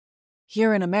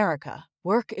Here in America,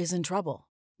 work is in trouble.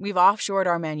 We've offshored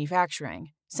our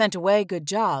manufacturing, sent away good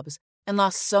jobs, and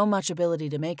lost so much ability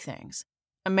to make things.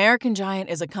 American Giant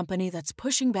is a company that's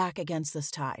pushing back against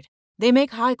this tide. They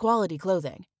make high-quality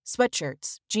clothing,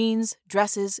 sweatshirts, jeans,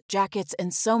 dresses, jackets,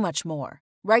 and so much more,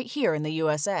 right here in the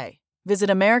USA. Visit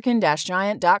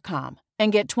American-Giant.com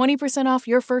and get 20% off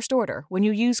your first order when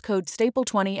you use code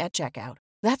STAPLE20 at checkout.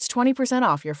 That's 20%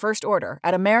 off your first order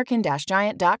at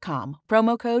American-Giant.com,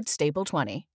 promo code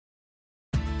STAPLE20.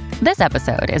 This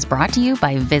episode is brought to you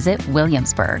by Visit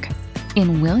Williamsburg.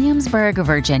 In Williamsburg,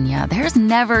 Virginia, there's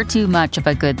never too much of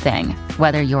a good thing.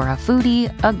 Whether you're a foodie,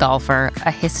 a golfer,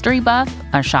 a history buff,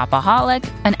 a shopaholic,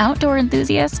 an outdoor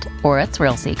enthusiast, or a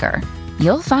thrill seeker,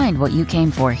 you'll find what you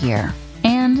came for here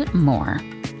and more.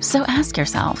 So ask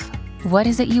yourself, what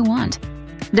is it you want?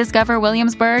 Discover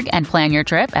Williamsburg and plan your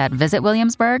trip at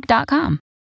visitwilliamsburg.com.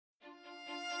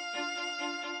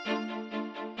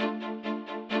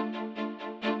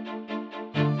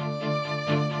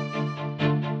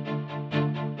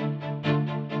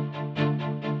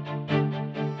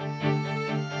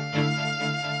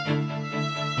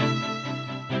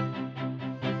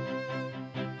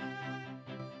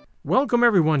 Welcome,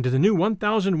 everyone, to the new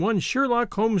 1001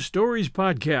 Sherlock Holmes Stories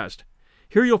podcast.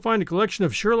 Here you'll find a collection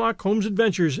of Sherlock Holmes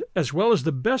adventures, as well as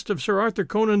the best of Sir Arthur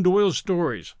Conan Doyle's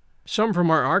stories. Some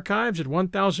from our archives at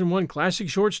 1001 Classic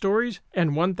Short Stories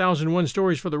and 1001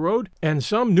 Stories for the Road, and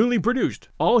some newly produced,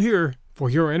 all here for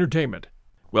your entertainment.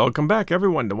 Welcome back,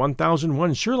 everyone, to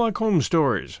 1001 Sherlock Holmes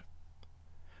Stories.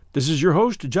 This is your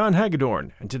host, John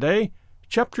Hagedorn, and today,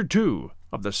 Chapter 2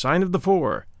 of The Sign of the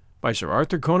Four by Sir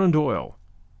Arthur Conan Doyle.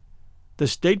 The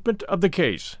Statement of the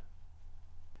Case.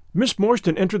 Miss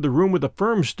Morstan entered the room with a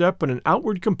firm step and an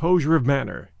outward composure of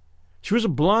manner. She was a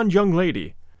blonde young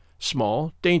lady,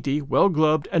 small, dainty,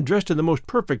 well-gloved, and dressed in the most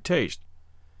perfect taste.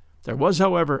 There was,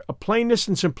 however, a plainness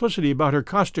and simplicity about her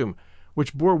costume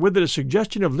which bore with it a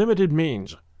suggestion of limited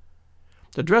means.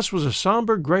 The dress was a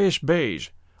sombre grayish beige,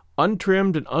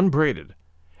 untrimmed and unbraided,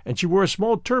 and she wore a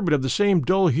small turban of the same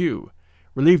dull hue,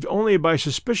 relieved only by a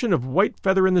suspicion of white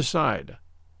feather in the side.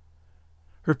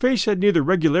 Her face had neither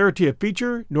regularity of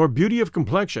feature nor beauty of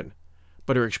complexion,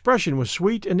 but her expression was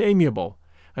sweet and amiable,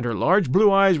 and her large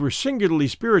blue eyes were singularly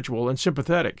spiritual and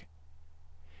sympathetic.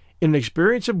 In an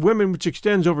experience of women which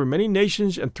extends over many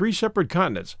nations and 3 separate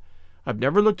continents, I've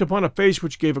never looked upon a face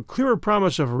which gave a clearer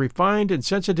promise of a refined and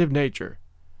sensitive nature.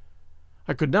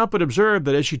 I could not but observe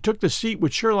that as she took the seat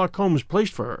which Sherlock Holmes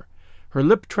placed for her, her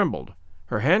lip trembled,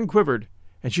 her hand quivered,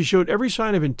 and she showed every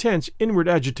sign of intense inward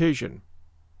agitation.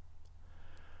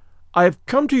 "I have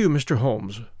come to you, Mr.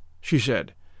 Holmes," she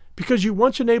said, "because you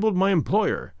once enabled my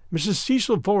employer, Mrs.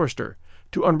 Cecil Forrester,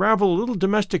 to unravel a little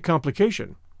domestic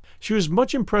complication. She was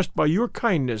much impressed by your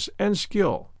kindness and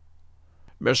skill."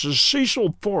 "Mrs.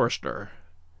 Cecil Forrester,"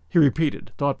 he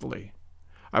repeated thoughtfully.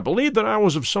 "I believe that I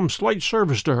was of some slight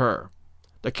service to her.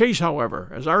 The case,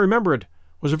 however, as I remember it,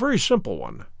 was a very simple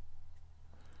one."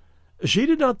 "She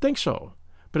did not think so,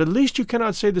 but at least you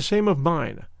cannot say the same of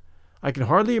mine. I can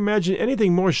hardly imagine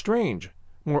anything more strange,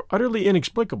 more utterly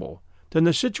inexplicable, than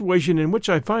the situation in which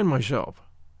I find myself."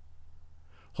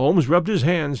 Holmes rubbed his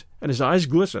hands, and his eyes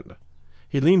glistened.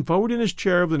 He leaned forward in his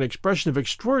chair with an expression of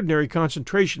extraordinary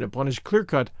concentration upon his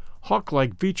clear-cut,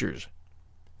 hawk-like features.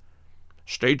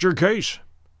 "State your case,"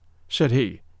 said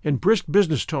he, in brisk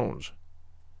business tones.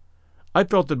 I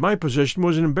felt that my position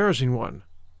was an embarrassing one.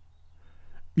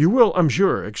 "You will, I'm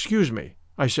sure, excuse me,"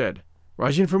 I said,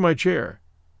 rising from my chair.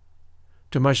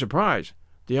 To my surprise,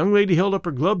 the young lady held up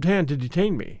her gloved hand to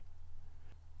detain me.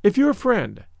 "If your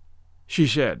friend," she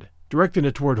said, directing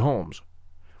it toward Holmes,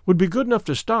 "would be good enough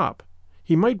to stop,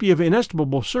 he might be of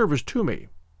inestimable service to me."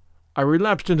 I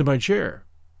relapsed into my chair.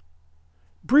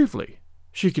 "Briefly,"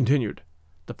 she continued,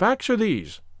 "the facts are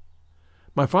these.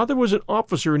 My father was an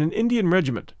officer in an Indian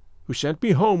regiment, who sent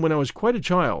me home when I was quite a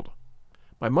child.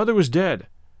 My mother was dead,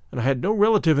 and I had no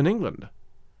relative in England.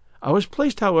 I was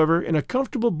placed, however, in a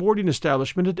comfortable boarding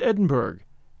establishment at Edinburgh,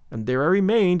 and there I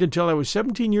remained until I was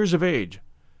 17 years of age.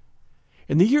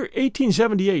 In the year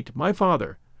 1878, my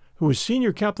father, who was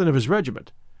senior captain of his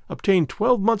regiment, obtained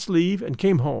 12 months' leave and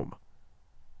came home.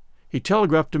 He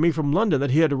telegraphed to me from London that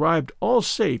he had arrived all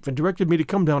safe and directed me to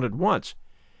come down at once,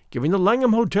 giving the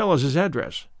Langham Hotel as his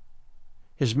address.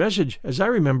 His message, as I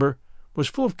remember, was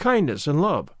full of kindness and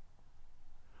love.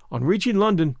 On reaching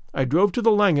London, I drove to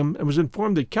the Langham and was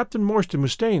informed that Captain Morstan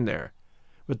was staying there,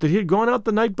 but that he had gone out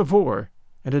the night before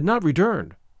and had not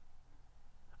returned.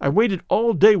 I waited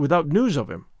all day without news of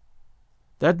him.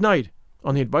 That night,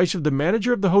 on the advice of the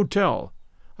manager of the hotel,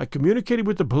 I communicated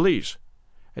with the police,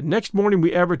 and next morning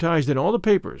we advertised in all the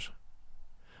papers.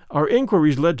 Our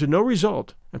inquiries led to no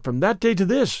result, and from that day to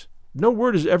this, no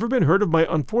word has ever been heard of my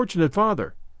unfortunate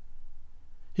father.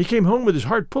 He came home with his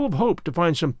heart full of hope to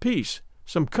find some peace,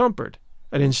 some comfort,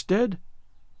 and instead—"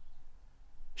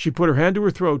 She put her hand to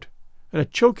her throat, and a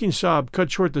choking sob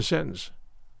cut short the sentence.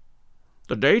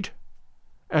 "The date?"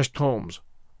 asked Holmes,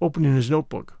 opening his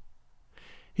notebook.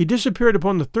 "He disappeared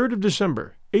upon the 3rd of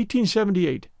December,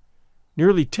 1878,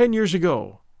 nearly 10 years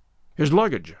ago. His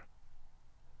luggage?"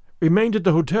 "Remained at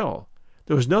the hotel.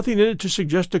 There was nothing in it to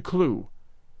suggest a clue.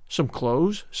 Some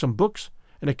clothes, some books,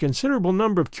 and a considerable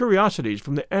number of curiosities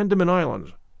from the Andaman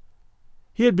Islands.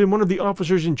 He had been one of the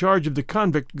officers in charge of the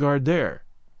convict guard there."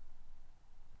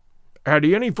 "Had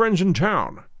he any friends in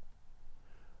town?"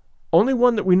 "Only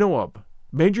one that we know of,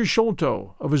 Major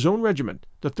Sholto, of his own regiment,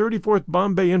 the 34th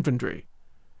Bombay Infantry.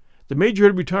 The major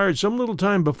had retired some little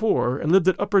time before and lived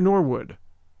at Upper Norwood.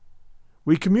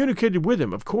 We communicated with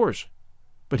him, of course,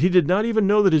 but he did not even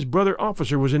know that his brother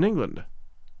officer was in England."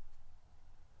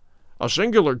 "A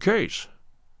singular case,"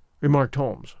 remarked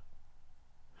Holmes.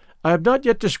 "I have not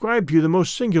yet described to you the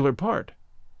most singular part.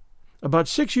 About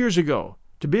 6 years ago,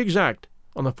 to be exact,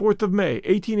 on the 4th of May,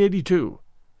 1882,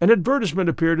 an advertisement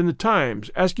appeared in the Times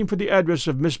asking for the address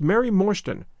of Miss Mary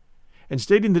Morstan, and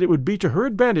stating that it would be to her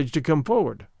advantage to come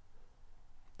forward.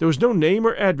 There was no name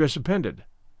or address appended.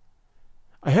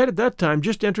 I had at that time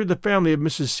just entered the family of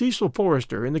Mrs. Cecil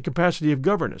Forrester in the capacity of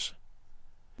governess.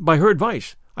 By her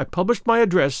advice, I published my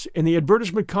address in the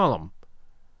advertisement column.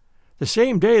 The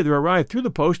same day there arrived through the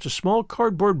post a small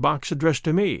cardboard box addressed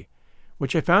to me,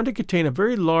 which I found to contain a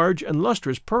very large and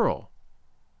lustrous pearl.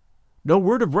 No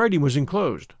word of writing was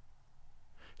enclosed.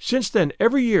 Since then,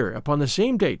 every year, upon the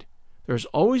same date, there has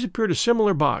always appeared a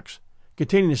similar box,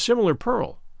 containing a similar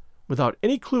pearl, without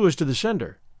any clue as to the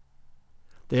sender.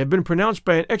 They have been pronounced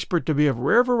by an expert to be of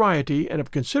rare variety and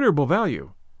of considerable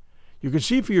value. You can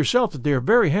see for yourself that they are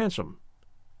very handsome."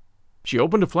 She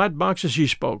opened a flat box as she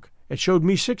spoke, and showed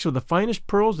me 6 of the finest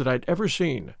pearls that I had ever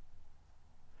seen.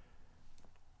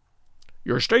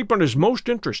 "Your statement is most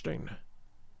interesting,"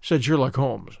 said Sherlock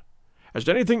Holmes. "Has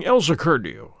anything else occurred to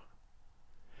you?"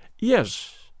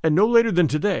 "Yes, and no later than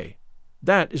today.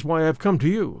 That is why I have come to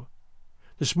you.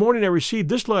 This morning I received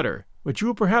this letter, which you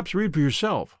will perhaps read for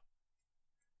yourself."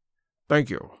 "Thank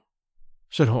you,"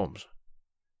 said Holmes.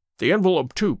 "The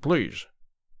envelope, too, please.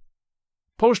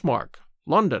 Postmark,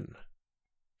 London.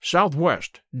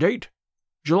 Southwest. Date,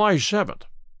 July 7th.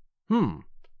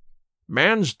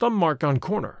 Man's thumb mark on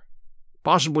corner.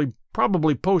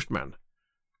 Probably postman.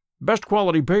 Best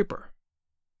quality paper.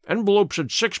 Envelopes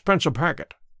at 6 pence a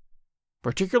packet.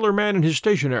 Particular man in his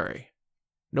stationery.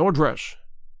 No address.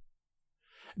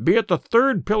 Be at the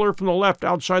 3rd pillar from the left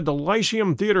outside the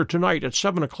Lyceum Theatre tonight at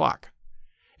 7 o'clock.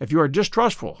 If you are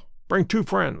distrustful, bring 2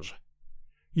 friends.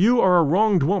 You are a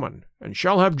wronged woman, and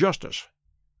shall have justice.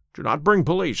 Do not bring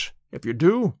police. If you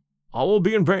do, all will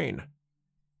be in vain.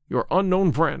 Your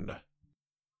unknown friend."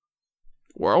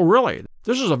 "Well, really,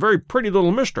 this is a very pretty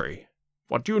little mystery.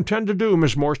 What do you intend to do,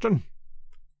 Miss Morstan?"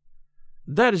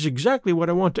 "That is exactly what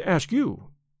I want to ask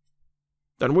you."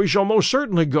 "Then we shall most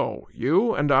certainly go,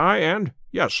 you and I, and,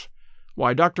 yes,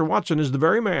 why, Dr. Watson is the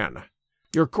very man.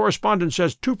 Your correspondent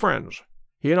says 2 friends.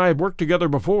 He and I have worked together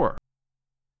before."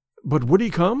 "But would he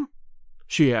come?"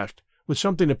 she asked, with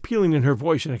something appealing in her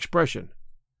voice and expression.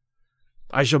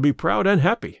 "I shall be proud and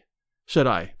happy," said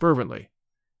I, fervently,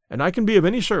 "and I can be of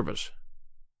any service."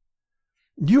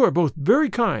 "You are both very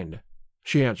kind,"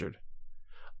 she answered.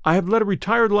 "I have led a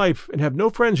retired life and have no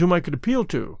friends whom I could appeal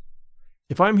to.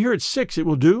 If I am here at 6, it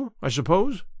will do, I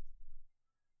suppose?"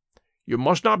 "You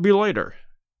must not be later,"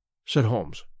 said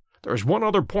Holmes. "There is one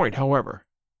other point, however.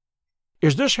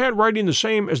 Is this handwriting the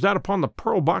same as that upon the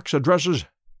pearl box addresses?"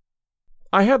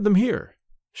 "I have them here,"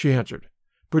 she answered,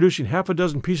 producing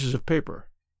 6 pieces of paper.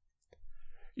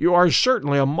 "You are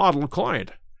certainly a model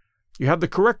client. You have the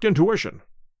correct intuition.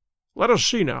 Let us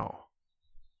see now."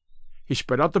 He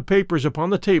spread out the papers upon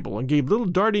the table and gave little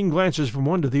darting glances from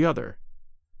one to the other.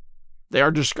 "They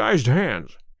are disguised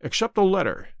hands, except the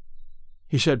letter,"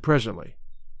 he said presently,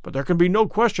 "but there can be no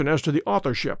question as to the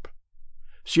authorship.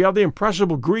 See how the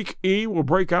impressible Greek E will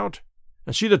break out,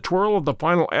 and see the twirl of the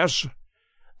final S?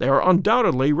 They are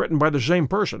undoubtedly written by the same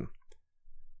person.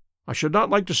 I should not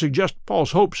like to suggest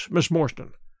false hopes, Miss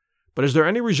Morstan, but is there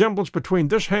any resemblance between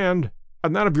this hand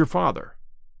and that of your father?"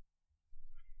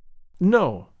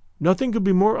 "No, nothing could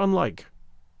be more unlike."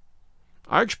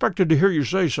 "I expected to hear you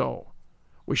say so.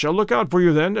 We shall look out for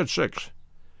you, then, at 6.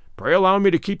 Pray allow me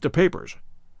to keep the papers.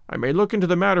 I may look into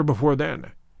the matter before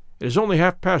then. It is only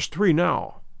 3:30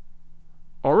 now.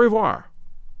 Au revoir."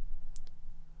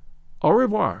 "Au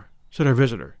revoir," said our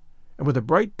visitor, and with a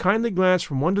bright, kindly glance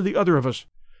from one to the other of us,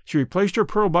 she replaced her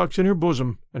pearl box in her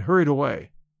bosom and hurried away.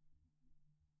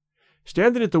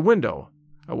 Standing at the window,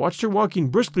 I watched her walking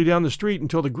briskly down the street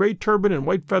until the gray turban and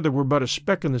white feather were but a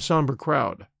speck in the somber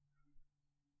crowd.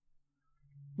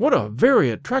 "What a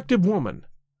very attractive woman!"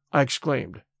 I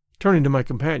exclaimed, turning to my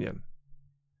companion.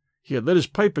 He had lit his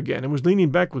pipe again and was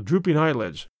leaning back with drooping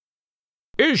eyelids.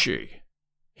 "Is she?"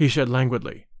 he said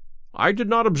languidly. "I did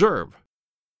not observe."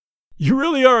 "You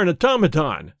really are an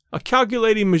automaton, a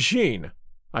calculating machine,"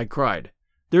 I cried.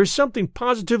 "There is something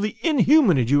positively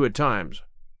inhuman in you at times."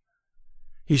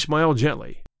 He smiled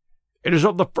gently. "It is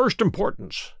of the first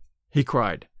importance," he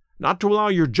cried, "not to allow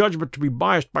your judgment to be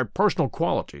biased by personal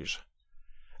qualities.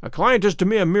 A client is to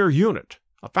me a mere unit,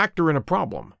 a factor in a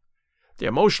problem. The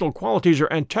emotional qualities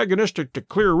are antagonistic to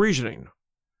clear reasoning.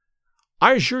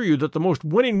 I assure you that the most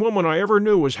winning woman I ever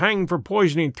knew was hanged for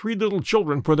poisoning 3 little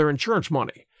children for their insurance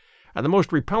money, and the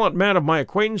most repellent man of my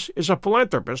acquaintance is a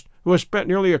philanthropist who has spent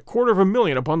nearly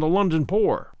 $250,000 upon the London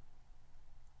poor.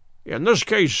 In this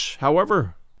case,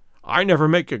 however, I never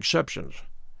make exceptions.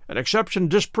 An exception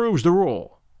disproves the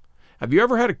rule. Have you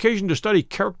ever had occasion to study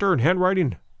character and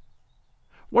handwriting?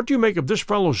 What do you make of this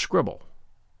fellow's scribble?"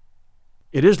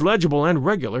 "It is legible and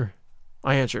regular,"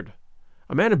 I answered.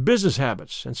 "A man of business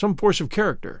habits and some force of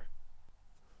character."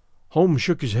 Holmes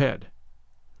shook his head.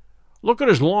 "Look at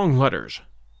his long letters,"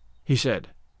 he said.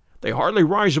 "They hardly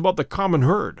rise above the common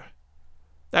herd.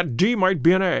 That D might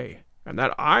be an A, and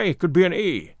that I could be an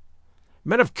E.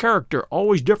 Men of character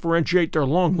always differentiate their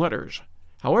long letters,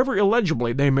 however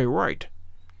illegibly they may write.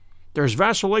 There's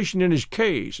vacillation in his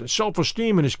K's and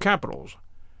self-esteem in his capitals.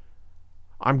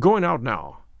 I'm going out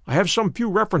now. I have some few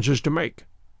references to make.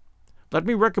 Let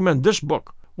me recommend this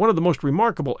book, one of the most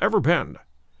remarkable ever penned.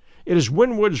 It is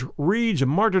Winwood's Reade's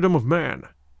Martyrdom of Man.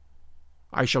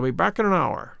 I shall be back in an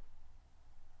hour."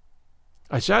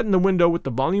 I sat in the window with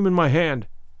the volume in my hand,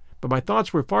 but my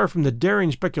thoughts were far from the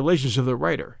daring speculations of the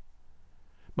writer.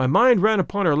 My mind ran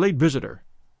upon our late visitor,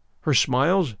 her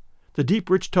smiles, the deep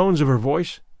rich tones of her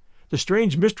voice, the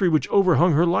strange mystery which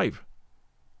overhung her life.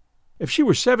 If she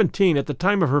were 17 at the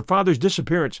time of her father's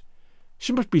disappearance,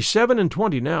 she must be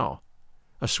 27 now,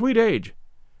 a sweet age,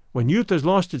 when youth has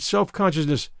lost its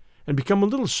self-consciousness and become a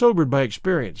little sobered by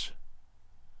experience.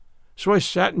 So I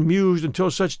sat and mused until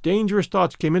such dangerous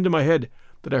thoughts came into my head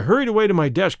that I hurried away to my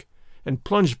desk and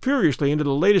plunged furiously into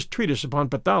the latest treatise upon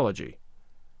pathology.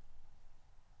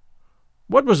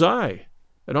 What was I,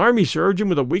 an army surgeon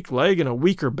with a weak leg and a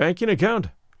weaker banking account,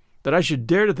 that I should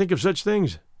dare to think of such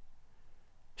things?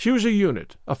 She was a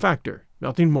unit, a factor,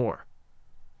 nothing more.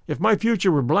 If my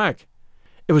future were black,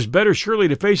 it was better surely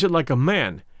to face it like a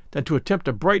man than to attempt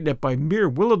to brighten it by mere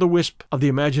will-o'-the-wisp of the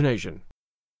imagination.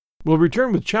 We'll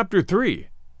return with Chapter 3,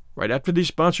 right after these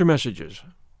sponsor messages.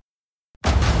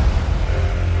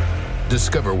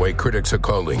 Discover why critics are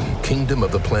calling Kingdom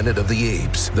of the Planet of the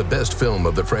Apes the best film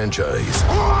of the franchise.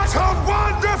 What a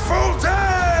wonderful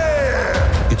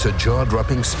day! It's a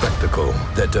jaw-dropping spectacle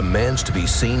that demands to be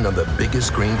seen on the biggest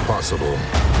screen possible.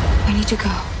 I need to go.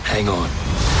 Hang on.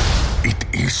 It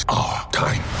is our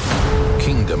time.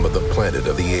 Kingdom of the Planet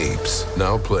of the Apes.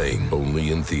 Now playing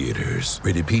only in theaters.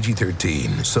 Rated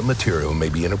PG-13. Some material may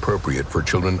be inappropriate for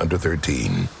children under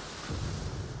 13.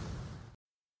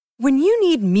 When you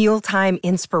need mealtime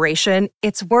inspiration,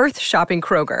 it's worth shopping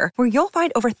Kroger, where you'll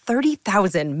find over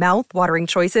 30,000 mouth-watering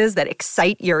choices that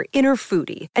excite your inner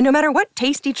foodie. And no matter what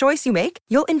tasty choice you make,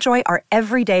 you'll enjoy our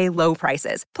everyday low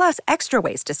prices, plus extra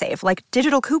ways to save, like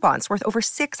digital coupons worth over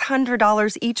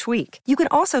 $600 each week. You can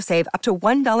also save up to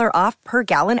 $1 off per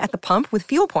gallon at the pump with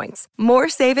fuel points. More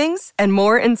savings and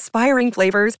more inspiring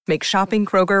flavors make shopping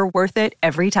Kroger worth it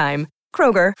every time.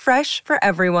 Kroger, fresh for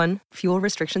everyone. Fuel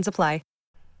restrictions apply.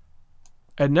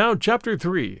 And now Chapter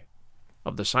 3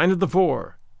 of The Sign of the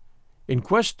Four, In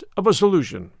Quest of a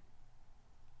Solution.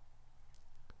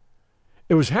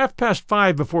 It was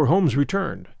 5:30 before Holmes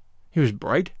returned. He was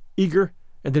bright, eager,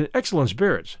 and in excellent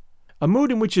spirits, a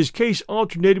mood in which his case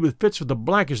alternated with fits of the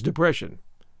blackest depression.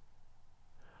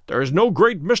 "There is no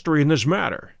great mystery in this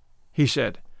matter," he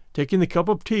said, taking the cup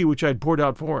of tea which I had poured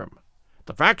out for him.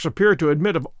 "The facts appear to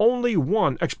admit of only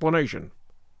one explanation."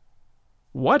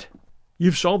 "What?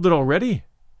 You've solved it already?"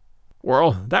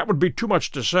 "Well, that would be too much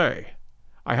to say.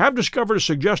 I have discovered a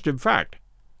suggestive fact.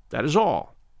 That is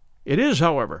all. It is,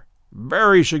 however,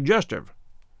 very suggestive.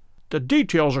 The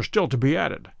details are still to be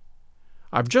added.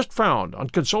 I've just found, on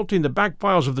consulting the back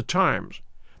files of the Times,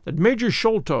 that Major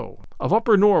Sholto, of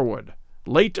Upper Norwood,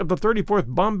 late of the 34th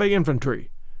Bombay Infantry,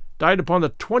 died upon the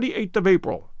 28th of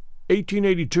April,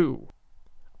 1882.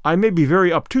 I may be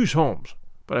very obtuse, Holmes,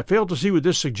 but I fail to see what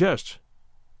this suggests."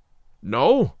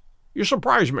 No? You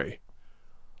surprise me.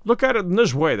 Look at it in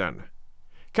this way, then.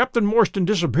 Captain Morstan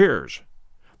disappears.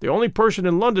 The only person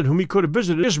in London whom he could have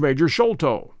visited is Major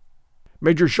Sholto.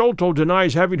 Major Sholto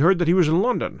denies having heard that he was in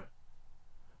London.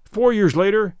 4 years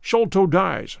later, Sholto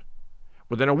dies.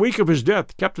 Within a week of his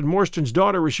death, Captain Morstan's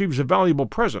daughter receives a valuable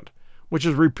present, which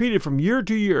is repeated from year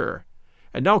to year,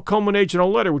 and now culminates in a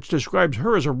letter which describes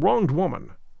her as a wronged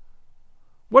woman.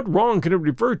 What wrong can it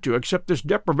refer to except this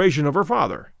deprivation of her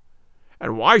father?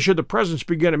 And why should the presents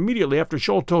begin immediately after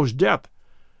Sholto's death,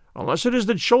 unless it is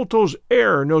that Sholto's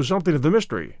heir knows something of the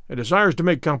mystery and desires to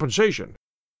make compensation?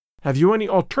 Have you any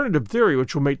alternative theory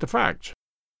which will make the facts?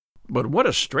 But what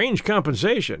a strange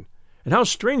compensation, and how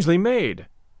strangely made!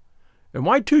 And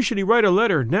why, too, should he write a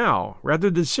letter now, rather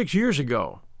than 6 years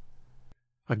ago?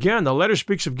 Again, the letter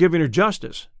speaks of giving her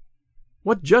justice.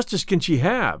 What justice can she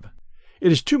have?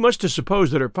 It is too much to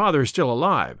suppose that her father is still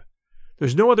alive.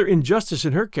 There's no other injustice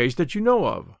in her case that you know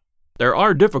of. There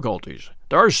are difficulties.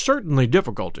 There are certainly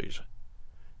difficulties,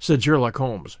 said Sherlock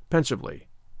Holmes, pensively.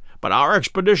 But our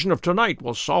expedition of tonight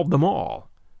will solve them all.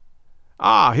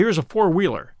 Ah, here's a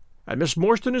four-wheeler, and Miss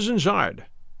Morstan is inside.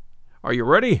 Are you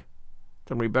ready?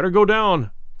 Then we'd better go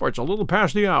down, for it's a little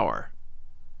past the hour.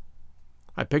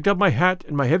 I picked up my hat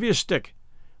and my heaviest stick,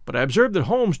 but I observed that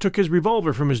Holmes took his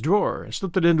revolver from his drawer and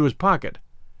slipped it into his pocket.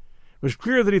 It was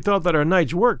clear that he thought that our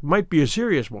night's work might be a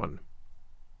serious one.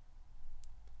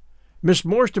 Miss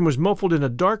Morstan was muffled in a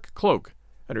dark cloak,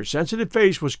 and her sensitive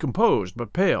face was composed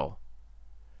but pale.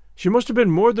 She must have been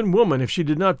more than woman if she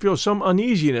did not feel some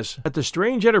uneasiness at the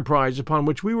strange enterprise upon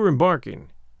which we were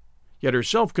embarking. Yet her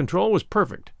self-control was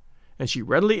perfect, and she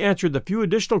readily answered the few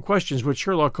additional questions which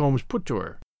Sherlock Holmes put to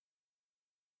her.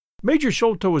 Major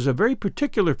Sholto was a very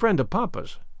particular friend of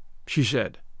Papa's, she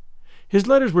said. His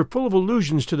letters were full of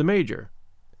allusions to the Major.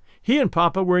 He and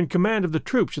Papa were in command of the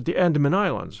troops at the Andaman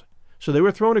Islands, so they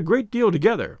were thrown a great deal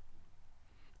together.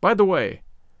 By the way,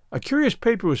 a curious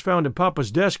paper was found in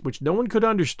Papa's desk which no one could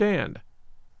understand.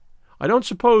 I don't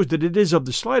suppose that it is of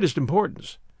the slightest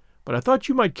importance, but I thought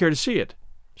you might care to see it,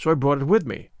 so I brought it with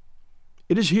me.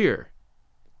 It is here.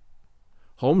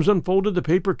 Holmes unfolded the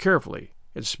paper carefully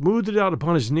and smoothed it out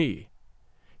upon his knee.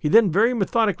 He then very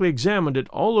methodically examined it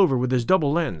all over with his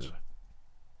double lens.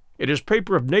 It is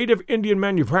paper of native Indian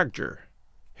manufacture,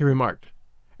 he remarked.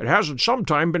 It has at some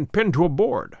time been pinned to a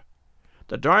board.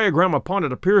 The diagram upon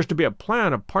it appears to be a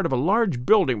plan of part of a large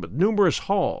building with numerous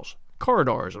halls,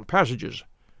 corridors, and passages.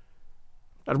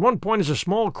 At one point is a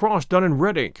small cross done in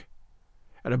red ink,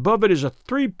 and above it is a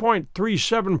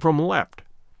 3.37 from left,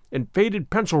 in faded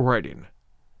pencil writing.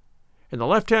 In the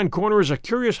left-hand corner is a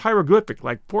curious hieroglyphic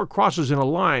like 4 crosses in a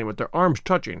line with their arms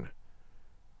touching.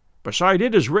 Beside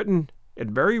it is written,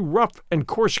 in very rough and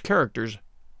coarse characters,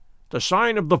 the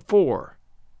sign of the 4,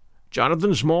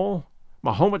 Jonathan Small,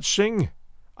 Mahomet Singh,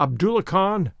 Abdullah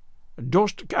Khan,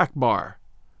 Dost Akbar.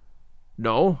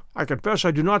 No, I confess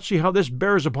I do not see how this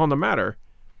bears upon the matter,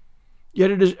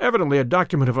 yet it is evidently a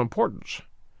document of importance.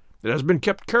 It has been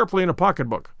kept carefully in a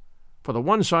pocketbook, for the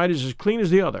one side is as clean as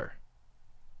the other.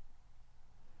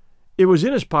 It was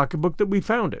in his pocketbook that we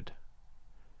found it.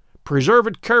 Preserve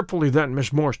it carefully, then,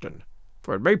 Miss Morstan,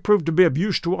 for it may prove to be of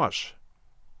use to us.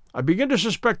 I begin to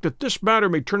suspect that this matter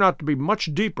may turn out to be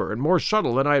much deeper and more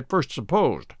subtle than I at first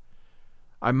supposed.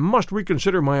 I must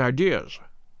reconsider my ideas.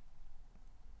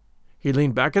 He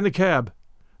leaned back in the cab,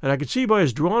 and I could see by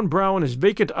his drawn brow and his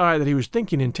vacant eye that he was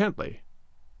thinking intently.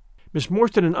 Miss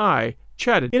Morstan and I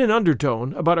chatted in an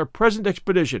undertone about our present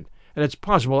expedition and its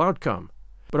possible outcome,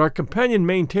 but our companion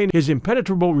maintained his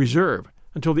impenetrable reserve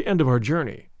until the end of our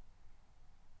journey.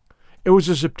 It was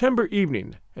a September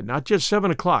evening, and not yet 7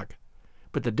 o'clock,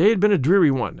 but the day had been a dreary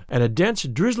one, and a dense,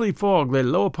 drizzly fog lay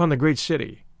low upon the great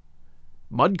city.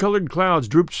 Mud-colored clouds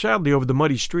drooped sadly over the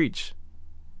muddy streets.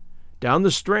 Down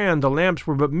the Strand the lamps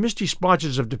were but misty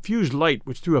splotches of diffused light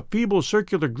which threw a feeble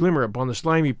circular glimmer upon the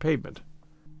slimy pavement.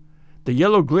 The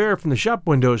yellow glare from the shop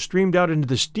windows streamed out into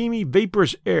the steamy,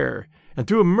 vaporous air and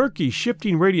threw a murky,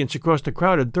 shifting radiance across the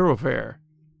crowded thoroughfare.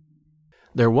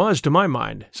 There was, to my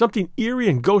mind, something eerie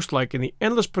and ghost-like in the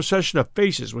endless procession of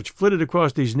faces which flitted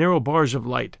across these narrow bars of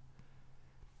light.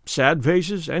 Sad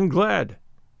faces and glad,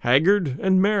 haggard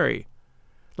and merry.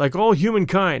 Like all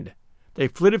humankind, they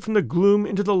flitted from the gloom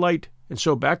into the light and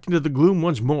so back into the gloom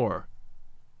once more.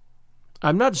 I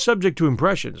am not subject to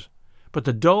impressions, but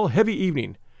the dull, heavy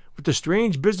evening, with the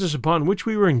strange business upon which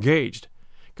we were engaged,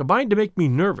 combined to make me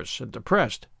nervous and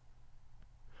depressed.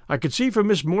 I could see from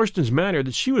Miss Morstan's manner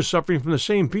that she was suffering from the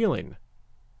same feeling.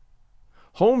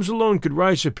 Holmes alone could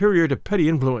rise superior to petty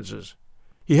influences.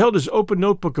 He held his open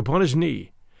notebook upon his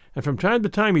knee, and from time to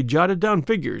time he jotted down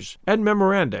figures and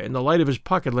memoranda in the light of his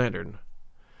pocket lantern.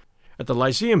 At the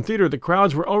Lyceum Theater, the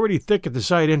crowds were already thick at the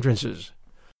side entrances.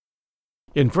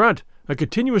 In front, a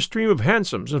continuous stream of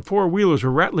hansoms and four-wheelers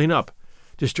were rattling up,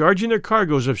 discharging their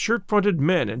cargoes of shirt-fronted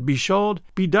men and beshawled,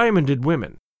 bediamonded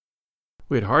women.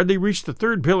 We had hardly reached the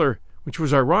third pillar, which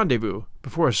was our rendezvous,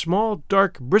 before a small,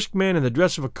 dark, brisk man in the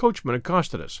dress of a coachman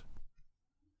accosted us.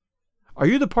 "Are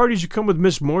you the parties who come with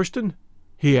Miss Morstan?"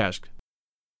 he asked.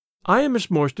 "I am Miss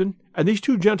Morstan, and these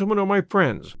two gentlemen are my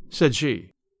friends," said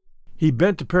she. He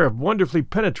bent a pair of wonderfully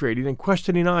penetrating and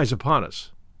questioning eyes upon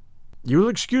us. "You will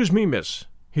excuse me, miss,"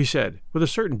 he said, with a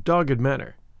certain dogged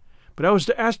manner, "but I was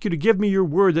to ask you to give me your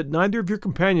word that neither of your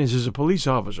companions is a police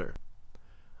officer."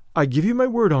 "I give you my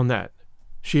word on that,"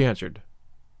 she answered.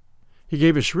 He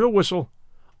gave a shrill whistle,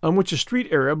 on which a street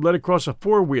Arab led across a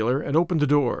four-wheeler and opened the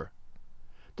door.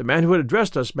 The man who had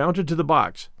addressed us mounted to the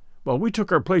box, while we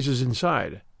took our places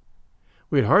inside.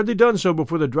 We had hardly done so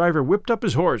before the driver whipped up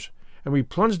his horse, and we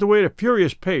plunged away at a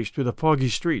furious pace through the foggy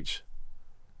streets.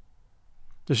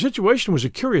 The situation was a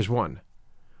curious one.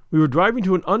 We were driving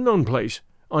to an unknown place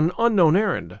on an unknown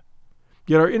errand,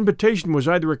 yet our invitation was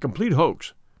either a complete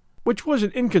hoax, which was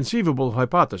an inconceivable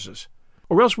hypothesis,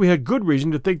 or else we had good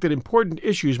reason to think that important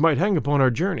issues might hang upon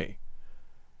our journey.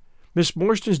 Miss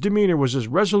Morstan's demeanor was as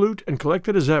resolute and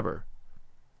collected as ever.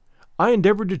 I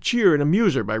endeavored to cheer and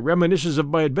amuse her by reminiscences of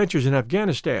my adventures in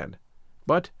Afghanistan,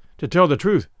 but, to tell the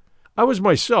truth, I was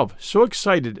myself so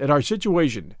excited at our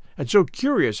situation and so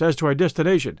curious as to our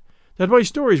destination that my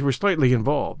stories were slightly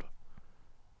involved.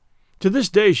 To this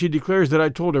day she declares that I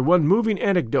told her one moving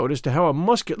anecdote as to how a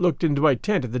musket looked into my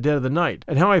tent at the dead of the night,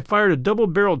 and how I fired a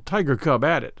double-barreled tiger cub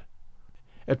at it.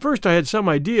 At first I had some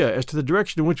idea as to the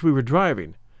direction in which we were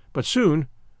driving, but soon,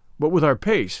 what with our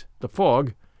pace, the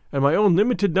fog, and my own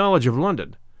limited knowledge of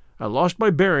London, I lost my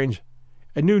bearings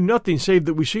and knew nothing save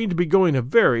that we seemed to be going a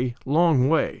very long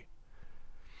way.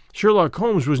 Sherlock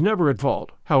Holmes was never at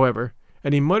fault, however,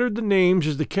 and he muttered the names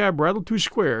as the cab rattled through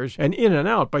squares and in and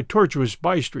out by tortuous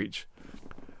by-streets.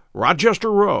 "Rochester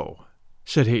Row,"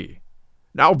 said he.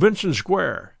 "Now Vincent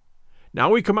Square. Now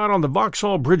we come out on the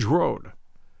Vauxhall Bridge Road.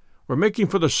 We're making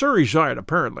for the Surrey side,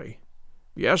 apparently.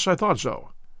 Yes, I thought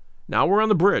so. Now we're on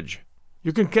the bridge.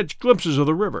 You can catch glimpses of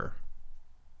the river."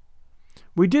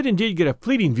 We did indeed get a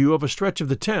fleeting view of a stretch of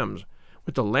the Thames,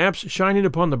 with the lamps shining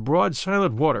upon the broad,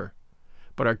 silent water,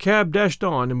 but our cab dashed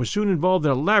on and was soon involved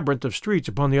in a labyrinth of streets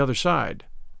upon the other side.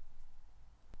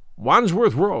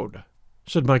 "Wandsworth Road,"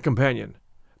 said my companion.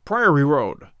 "Priory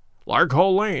Road,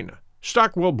 Larkhall Lane,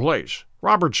 Stockwell Place,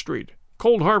 Robert Street,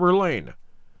 Cold Harbor Lane.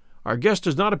 Our guest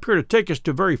does not appear to take us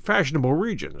to very fashionable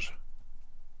regions."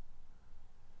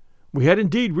 We had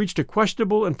indeed reached a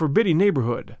questionable and forbidding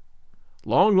neighborhood.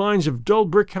 Long lines of dull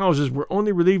brick houses were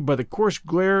only relieved by the coarse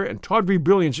glare and tawdry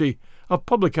brilliancy of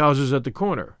public houses at the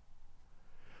corner.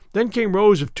 Then came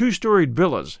rows of two-storied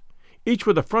villas, each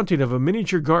with a fronting of a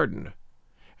miniature garden,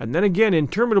 and then again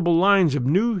interminable lines of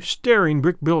new, staring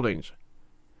brick buildings,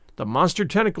 the monster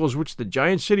tentacles which the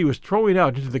giant city was throwing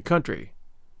out into the country.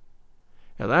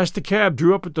 At last the cab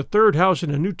drew up at the third house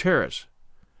in a new terrace.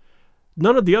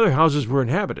 None of the other houses were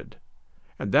inhabited,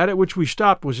 and that at which we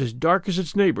stopped was as dark as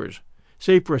its neighbors,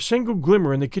 save for a single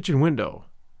glimmer in the kitchen window.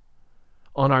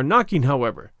 On our knocking,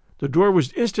 however, the door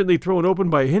was instantly thrown open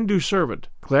by a Hindu servant,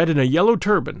 clad in a yellow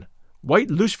turban,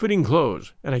 white loose-fitting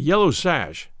clothes, and a yellow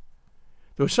sash.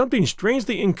 There was something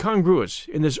strangely incongruous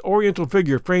in this oriental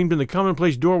figure framed in the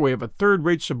commonplace doorway of a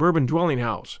third-rate suburban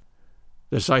dwelling-house.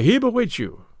 "The Sahib awaits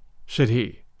you," said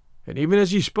he, and even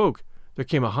as he spoke, there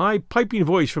came a high, piping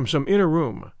voice from some inner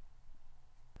room.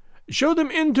 "Show them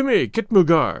in to me,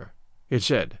 Khitmugar," it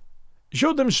said.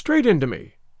 "Show them straight in to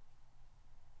me."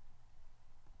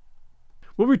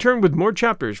 We'll return with more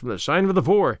chapters from The Sign of the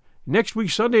Four next week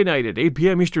Sunday night at 8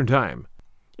 p.m. Eastern Time.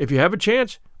 If you have a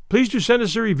chance, please do send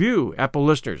us a review, Apple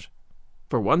listeners,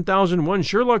 for 1001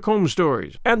 Sherlock Holmes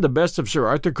stories and the best of Sir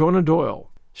Arthur Conan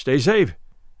Doyle. Stay safe,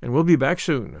 and we'll be back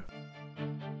soon.